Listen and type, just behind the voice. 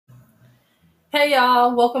Hey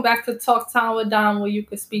y'all, welcome back to Talk Time with Dom, where you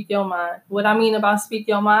can speak your mind. What I mean about speak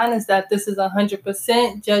your mind is that this is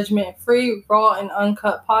 100% judgment-free, raw, and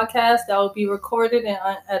uncut podcast that will be recorded and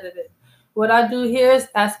unedited. What I do here is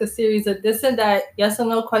ask a series of this and that, yes or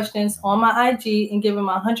no questions on my IG and giving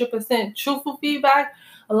my 100% truthful feedback,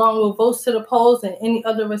 along with votes to the polls and any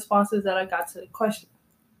other responses that I got to the question.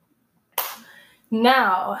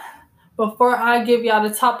 Now, before I give y'all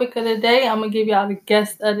the topic of the day, I'm going to give y'all the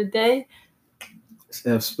guest of the day.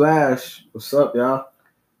 Steph Splash, what's up, y'all?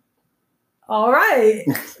 All right,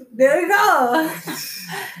 there you go.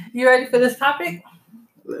 You ready for this topic?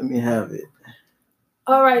 Let me have it.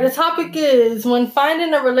 All right, the topic is, when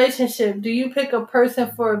finding a relationship, do you pick a person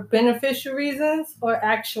for beneficial reasons or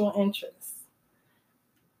actual interests?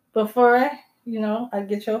 Before, I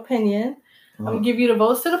get your opinion, I'm going to give you the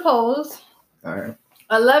votes to the polls. All right.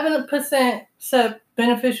 11% said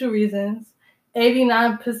beneficial reasons.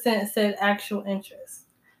 89% said actual interest.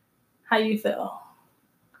 How you feel?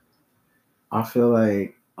 I feel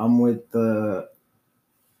like I'm with the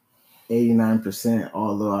 89%,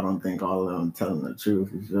 although I don't think all of them telling the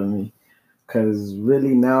truth, you feel me? Because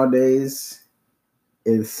really nowadays,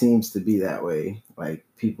 it seems to be that way. Like,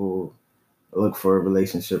 people look for a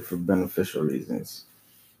relationship for beneficial reasons.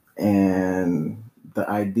 And the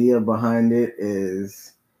idea behind it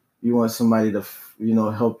is you want somebody to,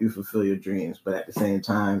 help you fulfill your dreams. But at the same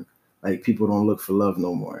time, like, people don't look for love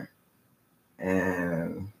no more.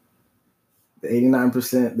 And the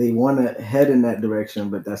 89%, they want to head in that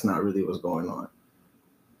direction, but that's not really what's going on.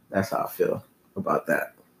 That's how I feel about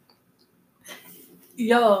that.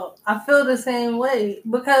 Yo, I feel the same way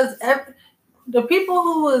because the people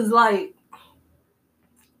who was like,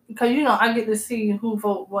 because I get to see who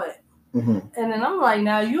vote what. Mm-hmm. And then I'm like,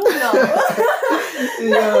 now Yo,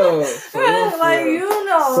 like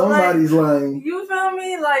somebody's lying. You feel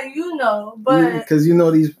me? Like but because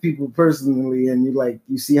these people personally, and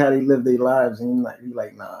you see how they live their lives, and you're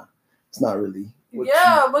like, nah, it's not really.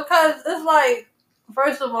 Because it's like,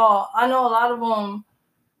 first of all, I know a lot of them.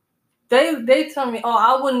 They tell me, oh,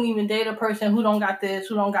 I wouldn't even date a person who don't got this,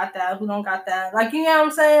 who don't got that, who don't got that. Like, you know what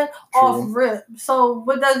I'm saying? True. Off rip. So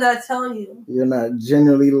what does that tell you? You're not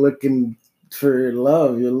genuinely looking for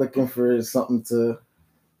love. You're looking for something to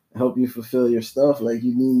help you fulfill your stuff. Like,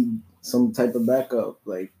 you need some type of backup.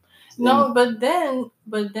 Like, no, but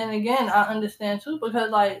then again, I understand too,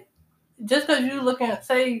 because like, just because you looking,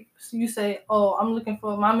 say you say, oh, I'm looking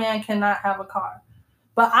for, my man cannot have a car.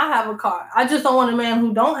 But I have a car. I just don't want a man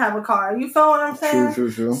who don't have a car. You feel what I'm saying?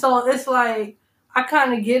 True. So it's like, I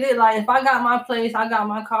kind of get it. Like, if I got my place, I got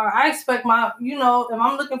my car. I expect my, if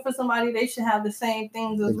I'm looking for somebody, they should have the same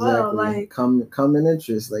things as well. Like, common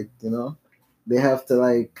interest. Like, they have to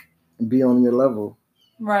like be on your level,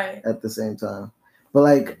 right? At the same time. But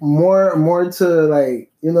like more to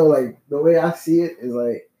like like the way I see it is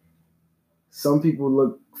like some people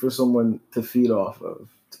look for someone to feed off of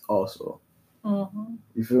also. Mm-hmm.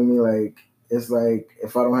 You feel me? Like, it's like,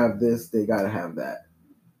 if I don't have this, they gotta have that.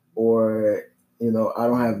 Or, I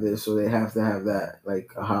don't have this, so they have to have that,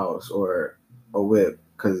 like a house or a whip,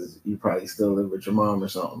 because you probably still live with your mom or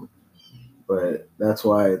something. But that's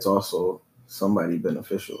why it's also somebody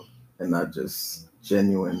beneficial and not just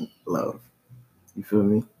genuine love. You feel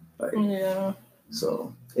me? Like, yeah.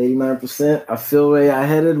 So 89%, I feel the way I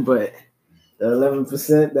headed, but the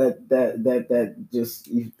 11% that just,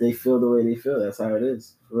 they feel the way they feel. That's how it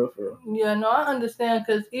is, for real. Yeah, no, I understand,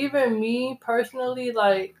 because even me personally,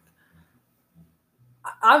 like,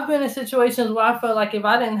 I've been in situations where I felt like if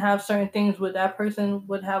I didn't have certain things, would that person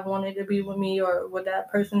would have wanted to be with me, or would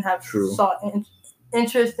that person have sought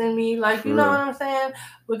interest in me? Like, you know what I'm saying?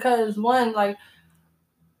 Because one, like,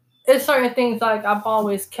 it's certain things like I've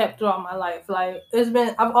always kept throughout my life. Like,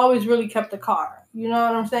 I've always really kept a car. You know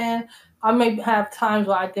what I'm saying? I may have times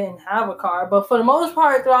where I didn't have a car, but for the most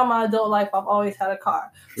part, throughout my adult life, I've always had a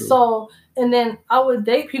car. True. So, and then I would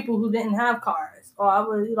date people who didn't have cars, or I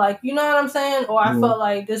would, like, you know what I'm saying? Or I felt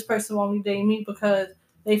like this person won't be dating me because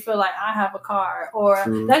they feel like I have a car, or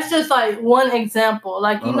that's just like one example.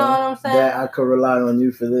 Like, you know what I'm saying? That I could rely on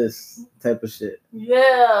you for this type of shit.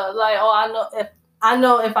 Yeah, like, oh, I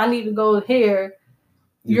know if I need to go here,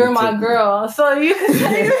 you're my girl, so you can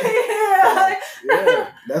take me. Yeah,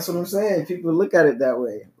 that's what I'm saying. People look at it that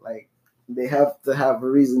way. Like, they have to have a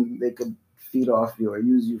reason they could feed off you or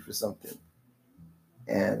use you for something.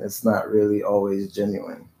 And it's not really always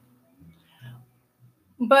genuine.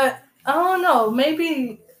 But I don't know.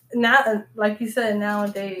 Maybe not, like you said,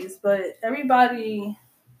 nowadays. But everybody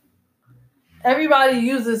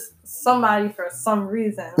uses somebody for some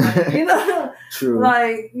reason. Like, True.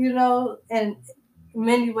 Like, in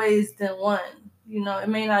many ways than one. You know, it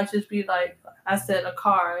may not just be like I said, a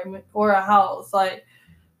car or a house. Like,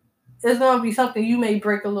 it's gonna be something you may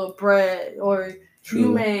break a little bread, or you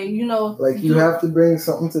may, you know, like you have to bring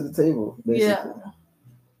something to the table, basically. Yeah.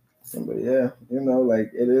 But yeah, you know,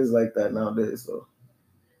 like it is like that nowadays, though.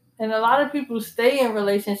 And a lot of people stay in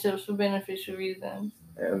relationships for beneficial reasons.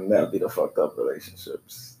 And that'd be the fucked up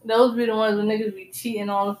relationships. Those be the ones where niggas be cheating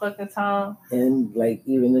all the fucking time. And like,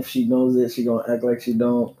 even if she knows it, she gonna act like she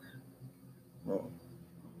don't.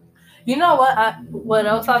 You know what? What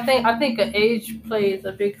else I think? I think age plays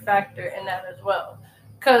a big factor in that as well.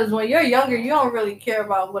 Because when you're younger, you don't really care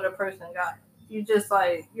about what a person got. You just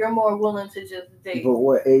like, you're more willing to just date. But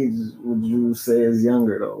what age would you say is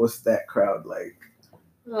younger though? What's that crowd like?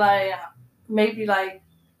 Like maybe like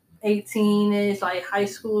 18-ish, like high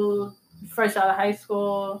school, fresh out of high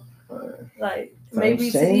school. Like maybe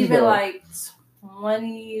to even though. Like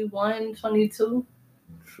 21, 22.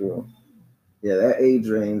 True. Yeah, that age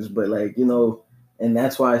range, but like, you know, and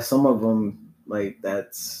that's why some of them, like,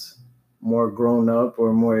 that's more grown up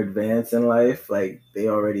or more advanced in life. Like, they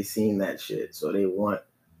already seen that shit, so they want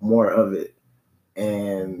more of it.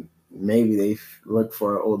 And maybe they look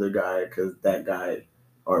for an older guy because that guy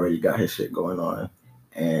already got his shit going on,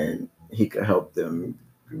 and he could help them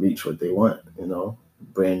reach what they want, you know,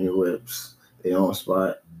 brand new whips, their own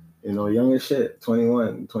spot, you know, young as shit,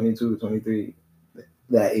 21, 22, 23,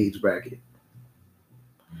 that age bracket.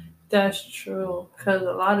 That's true, because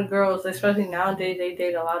a lot of girls, especially nowadays, they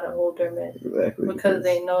date a lot of older men. Exactly. Because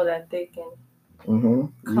they know that they can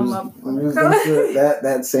come up.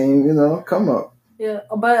 that same, you know, come up. Yeah,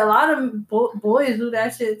 but a lot of boys do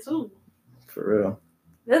that shit too. For real.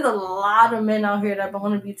 There's a lot of men out here that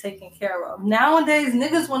want to be taken care of. Nowadays,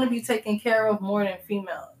 niggas want to be taken care of more than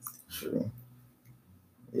females. True.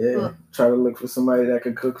 Yeah, try to look for somebody that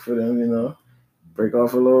could cook for them, you know. Break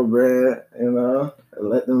off a little bread, you know,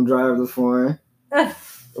 let them drive the foreign,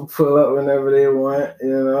 pull up whenever they want, you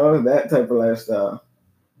know, that type of lifestyle.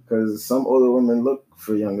 Because some older women look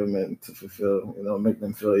for younger men to fulfill, you know, make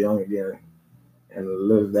them feel young again and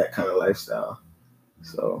live that kind of lifestyle.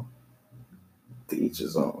 So, to each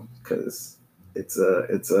his own, because it's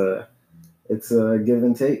a give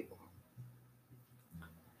and take.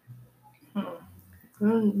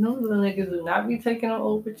 No little niggas do not be taking them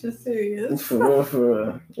old bitches serious. For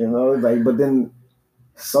real. You know, like, but then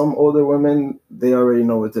some older women, they already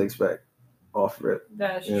know what to expect off rip.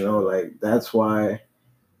 That's true. You know, like, that's why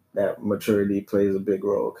that maturity plays a big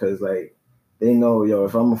role. Because, like, they know, yo,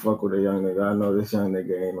 if I'm going to fuck with a young nigga, I know this young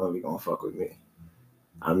nigga ain't only going to fuck with me.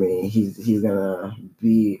 I mean, he's going to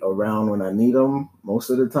be around when I need him most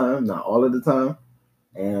of the time, not all of the time.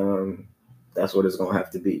 And that's what it's going to have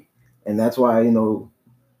to be. And that's why, you know,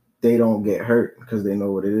 they don't get hurt because they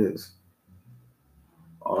know what it is.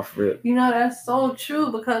 Off rip. You know, that's so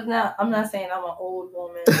true, because now, I'm not saying I'm an old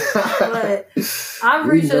woman, but I've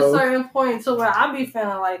reached a certain point to where I be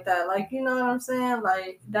feeling like that. Like, you know what I'm saying?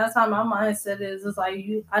 Like, that's how my mindset is. It's like,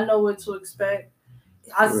 I know what to expect.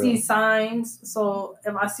 I see signs. So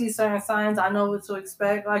if I see certain signs, I know what to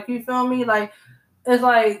expect. Like, you feel me? Like, it's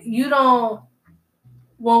like, you don't,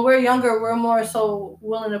 when we're younger, we're more so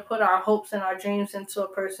willing to put our hopes and our dreams into a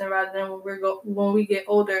person, rather than when we get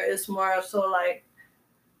older, it's more so like,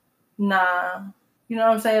 nah. You know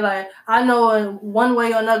what I'm saying? Like, I know in one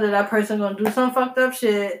way or another that person gonna do some fucked up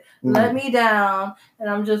shit, let me down, and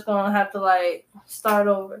I'm just gonna have to like start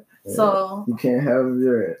over. Yeah. So you can't have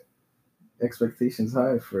your expectations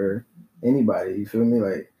high for anybody. You feel me?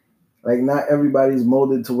 Like not everybody's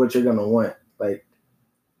molded to what you're gonna want. Like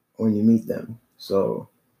when you meet them. So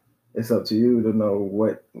it's up to you to know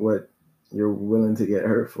what you're willing to get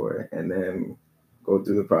hurt for, and then go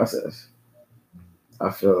through the process. I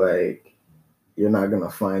feel like you're not going to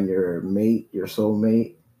find your mate, your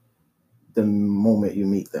soulmate, the moment you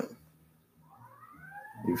meet them.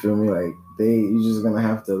 You feel me? Like, you're just going to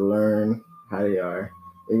have to learn how they are.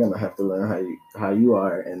 They're going to have to learn how you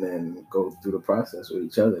are, and then go through the process with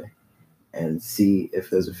each other and see if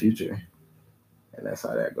there's a future. And that's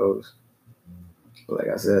how that goes. But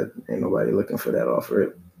like I said, ain't nobody looking for that off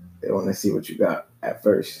rip. They want to see what you got at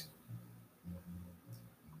first.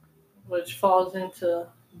 Which falls into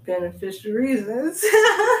beneficial reasons.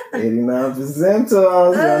 89% to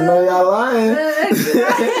us. I know y'all lying.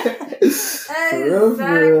 Exactly. No,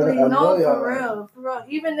 for real.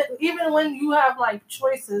 Even when you have like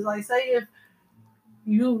choices, like say if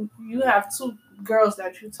you have two girls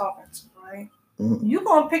that you're talking to, right? Mm-hmm. You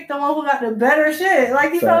gonna pick the one who got the better shit.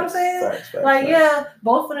 Like, you know what I'm saying? Facts. Yeah,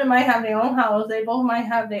 both of them might have their own house. They both might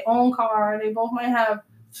have their own car. They both might have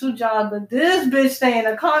 2 jobs, but this bitch stay in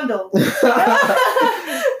a condo.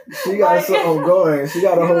 She got something going. She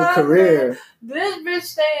got a whole career. This bitch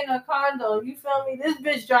stay in a condo. You feel me? This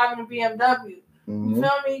bitch driving a BMW. You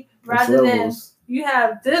feel me? Rather than you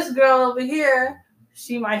have this girl over here,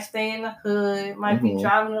 she might stay in the hood, might be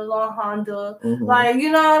driving a little Honda. Like,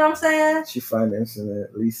 you know what I'm saying? She financing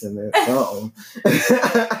it, leasing it, something.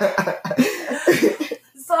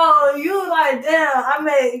 So you like, damn,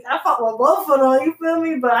 I fought with both of them, you feel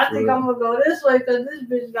me? But I think I'm gonna go this way because this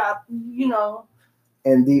bitch got, you know.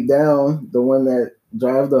 And deep down, the one that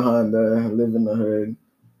drive the Honda, live in the hood,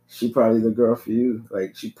 she probably the girl for you.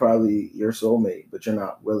 Like, she probably your soulmate, but you're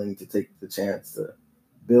not willing to take the chance to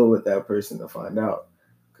build with that person to find out.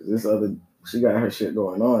 Because this other, she got her shit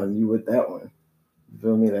going on, you with that one. You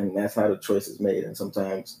feel me? And that's how the choice is made. And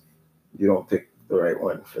sometimes you don't pick the right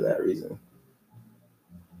one for that reason.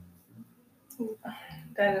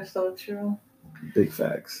 That is so true. Big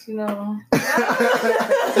facts. You know.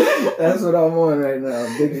 That's what I'm on right now.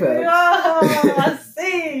 Big facts. I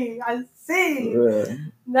see. Yeah.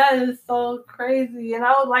 That is so crazy. And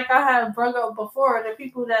I had brought up before, the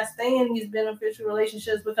people that stay in these beneficial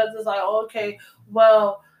relationships because it's like, oh, okay,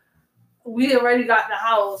 well, we already got the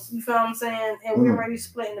house, you feel what I'm saying? And we're already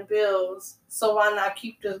splitting the bills. So why not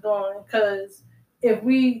keep this going? Because if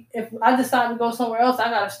I decide to go somewhere else,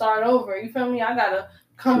 I gotta start over. You feel me? I gotta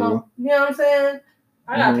come up. You know what I'm saying?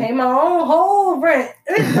 I gotta pay my own whole rent.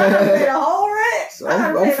 I gotta pay the whole rent. So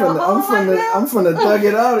I'm finna thug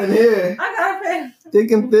it out in here. I gotta pay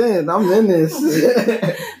thick and thin. I'm in this.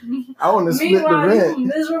 I want to split the rent. You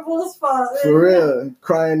miserable as fuck. For real,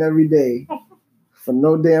 crying every day for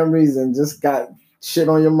no damn reason. Just got shit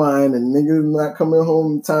on your mind, and niggas not coming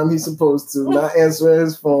home the time he's supposed to, not answering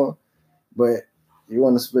his phone, but. You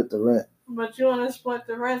want to split the rent. But you want to split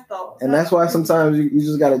the rent, though. And that's why sometimes you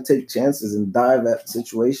just got to take chances and dive at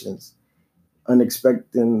situations,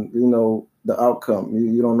 unexpecting, the outcome.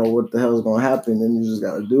 You don't know what the hell is going to happen, and you just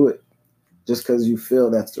got to do it just because you feel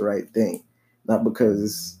that's the right thing, not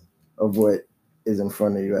because of what is in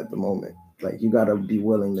front of you at the moment. Like, you got to be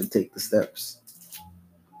willing to take the steps.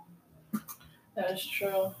 That's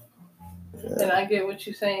true. Yeah. And I get what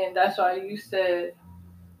you're saying. That's why you said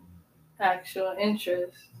actual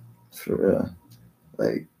interest. For real.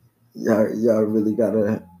 Like, y'all really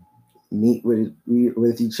gotta meet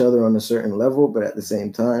with each other on a certain level, but at the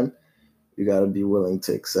same time, you gotta be willing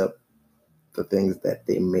to accept the things that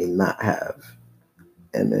they may not have,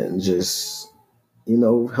 and then just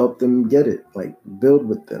help them get it. Like, build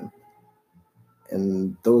with them.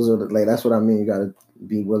 And those are that's what I mean. You gotta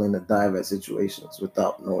be willing to dive at situations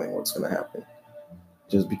without knowing what's gonna happen,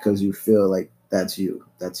 just because you feel like that's your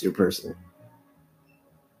person.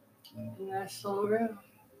 And that's so real.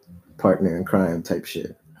 Partner in crime type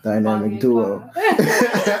shit. Dynamic duo.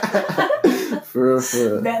 For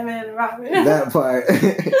real. Batman and Robin. That part.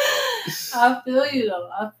 I feel you though.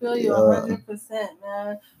 I feel you 100%,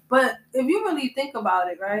 man. But if you really think about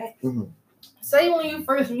it, right? Mm-hmm. Say when you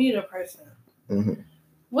first meet a person,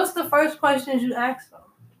 what's the first questions you ask them?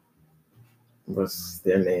 What's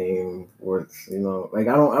their name? What's I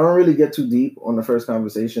don't really get too deep on the first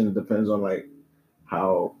conversation. It depends on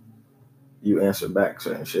how you answer back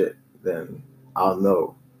certain shit. Then I'll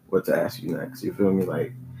know what to ask you next. You feel me?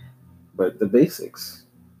 But the basics,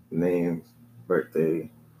 name, birthday,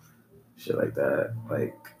 shit like that.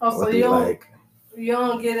 So you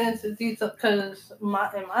don't get into detail because in my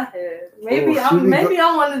head, maybe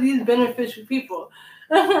I'm one of these beneficial people.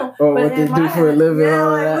 What they do for a living?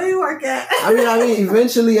 Where you work at? I mean,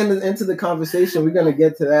 eventually into the conversation, we're gonna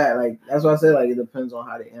get to that. That's why I said it depends on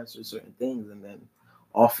how they answer certain things, and then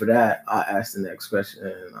off of that, I'll ask the next question,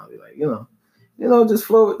 and I'll be like, just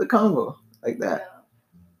flow with the convo like that. Yeah.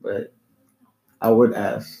 But I would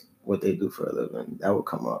ask what they do for a living. That would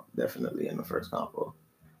come up definitely in the first convo,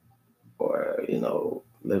 or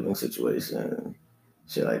living situation,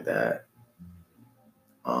 shit like that.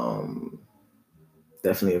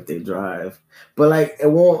 Definitely if they drive, but it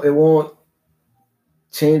won't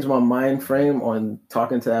change my mind frame on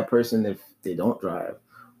talking to that person if they don't drive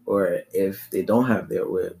or if they don't have their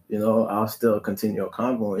whip. I'll still continue a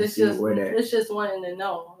convo and see where they're. It's just wanting to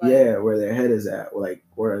know. Where their head is at. Where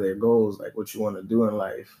are their goals? What you want to do in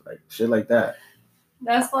life. Shit like that.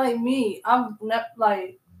 That's like me. I've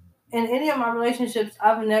in any of my relationships,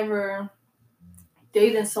 I've never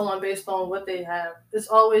dated someone based on what they have. It's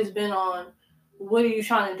always been on. What are you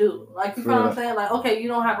trying to do? You know what I'm saying? Okay, you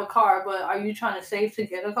don't have a car, but are you trying to save to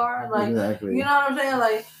get a car? Exactly. You know what I'm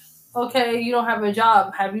saying? Okay, you don't have a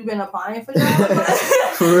job. Have you been applying for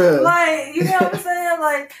jobs? For real. You know what I'm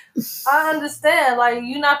saying? I understand.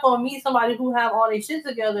 You're not going to meet somebody who have all their shit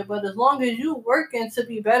together, but as long as you working to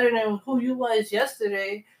be better than who you was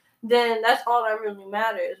yesterday, then that's all that really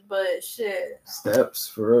matters. But shit. Steps,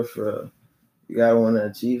 for real. You gotta want to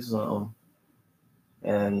achieve something.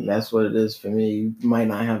 And that's what it is for me. You might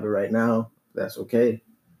not have it right now. That's okay.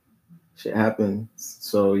 Shit happens.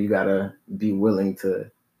 So you gotta be willing to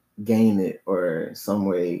gain it or some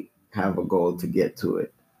way have a goal to get to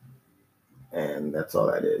it. And that's all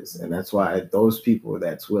that is. And that's why those people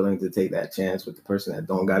that's willing to take that chance with the person that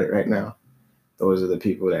don't got it right now, those are the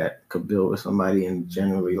people that could build with somebody and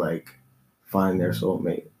generally like find their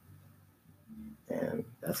soulmate. And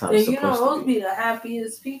that's how it's supposed to be. Those be the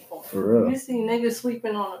happiest people. For real. You see niggas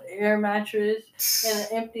sleeping on an air mattress in an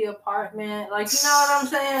empty apartment. Like, you know what I'm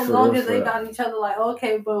saying? As long as they got each other, like,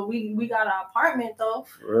 okay, but we got our apartment, though.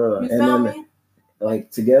 For real. You feel me?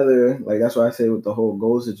 Like, together, like, that's why I say with the whole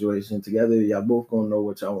goal situation, together, y'all both gonna know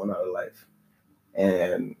what y'all want out of life.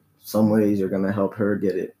 And some ways you're gonna help her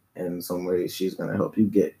get it, and some ways she's gonna help you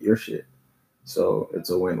get your shit. So it's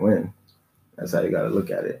a win-win. That's how you gotta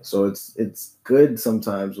look at it. So it's good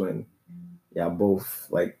sometimes when y'all both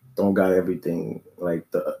like don't got everything like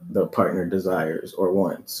the partner desires or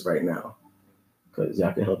wants right now, because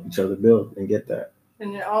y'all can help each other build and get that.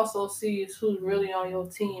 And it also sees who's really on your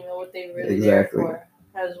team and what they really there for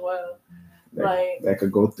as well. That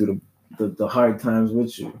could go through the hard times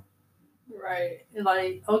with you. Right.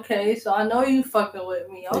 Like, okay, so I know you fucking with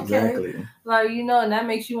me. Okay. Exactly. Like, and that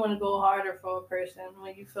makes you want to go harder for a person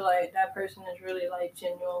when you feel like that person is really, like,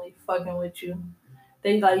 genuinely fucking with you.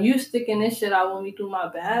 They, like, you sticking this shit out with me through my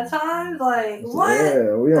bad times? Like, what?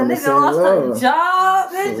 Yeah, we on the same level. Nigga lost a job,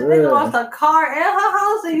 bitch. The nigga lost a car and her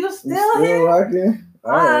house, and you still here? Rocking?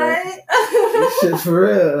 All right. This shit for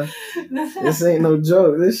real. This ain't no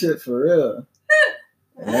joke. This shit for real.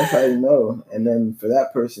 And that's how you know. And then for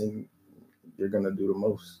that person, you're going to do the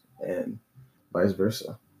most, and vice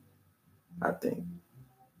versa, I think.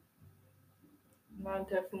 I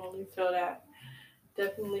definitely feel that.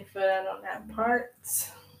 Definitely feel that on that part.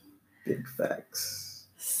 Big facts.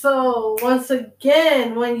 So, once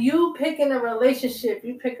again, when you pick in a relationship,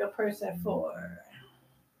 you pick a person for?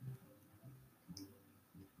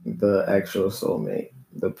 The actual soulmate.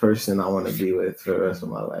 The person I want to be with for the rest of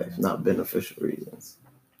my life, not beneficial reasons.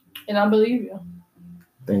 And I believe you.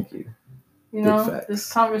 Thank you.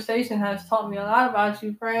 This conversation has taught me a lot about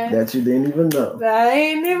you, friend. That you didn't even know. That I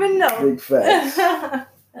ain't even know. Big facts.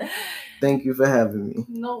 Thank you for having me.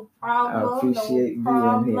 No problem. I appreciate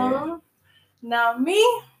being here. Now, me,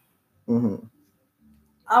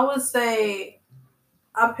 I would say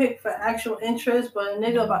I pick for actual interest, but a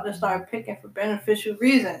nigga about to start picking for beneficial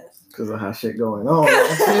reasons. Because of how shit going on. No, I'm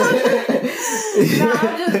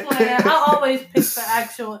just playing. I always pick for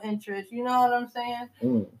actual interest. You know what I'm saying?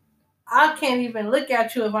 I can't even look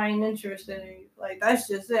at you if I ain't interested in you. Like, that's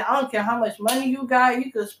just it. I don't care how much money you got.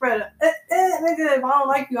 You could spread it. Nigga, if I don't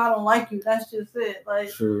like you, I don't like you. That's just it.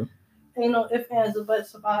 Like, true. Ain't no ifs, ands, or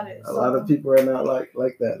buts about it. A lot of people are not like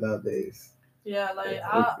that nowadays. Yeah, like,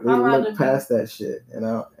 they look past that shit. And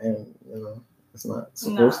it's not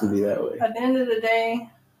supposed to be that way. At the end of the day,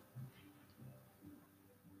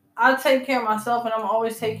 I take care of myself, and I'm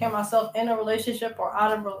always take care of myself in a relationship or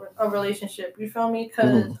out of a relationship. You feel me?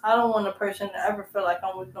 Because I don't want a person to ever feel like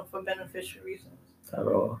I'm with them for beneficial reasons. At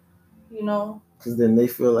all. Because then they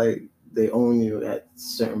feel like they own you at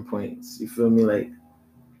certain points. You feel me? Like,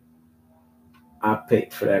 I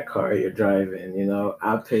paid for that car you're driving,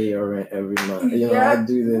 I pay your rent every month. I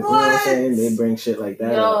do this. What? You know what I'm saying? They bring shit like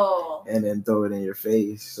that up and then throw it in your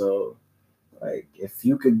face. So, like, if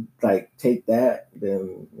you could, like, take that,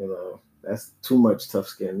 then, that's too much tough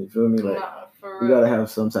skin. You feel me? Like, you gotta have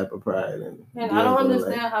some type of pride. And I don't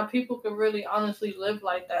understand how people can really honestly live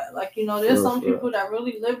like that. Like, there's some people that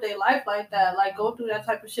really live their life like that. Like, go through that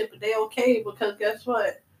type of shit, but they okay because guess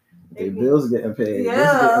what? Their bills getting paid.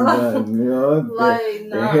 Yeah. Getting done,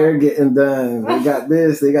 their hair getting done. They got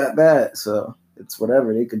this, they got that. So it's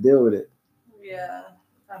whatever. They could deal with it. Yeah.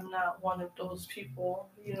 I'm not one of those people,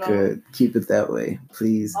 Good. Keep it that way,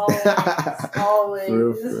 please. Always.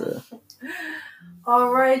 For real.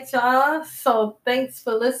 All right, y'all. So thanks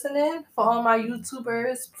for listening. For all my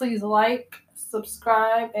YouTubers, please like,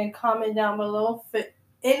 subscribe, and comment down below for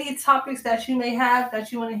any topics that you may have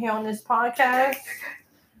that you want to hear on this podcast.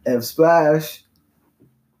 F Splash.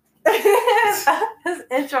 His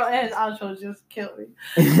intro and his outro just killed me.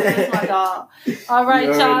 It's like, all right,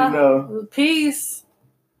 y'all. Peace.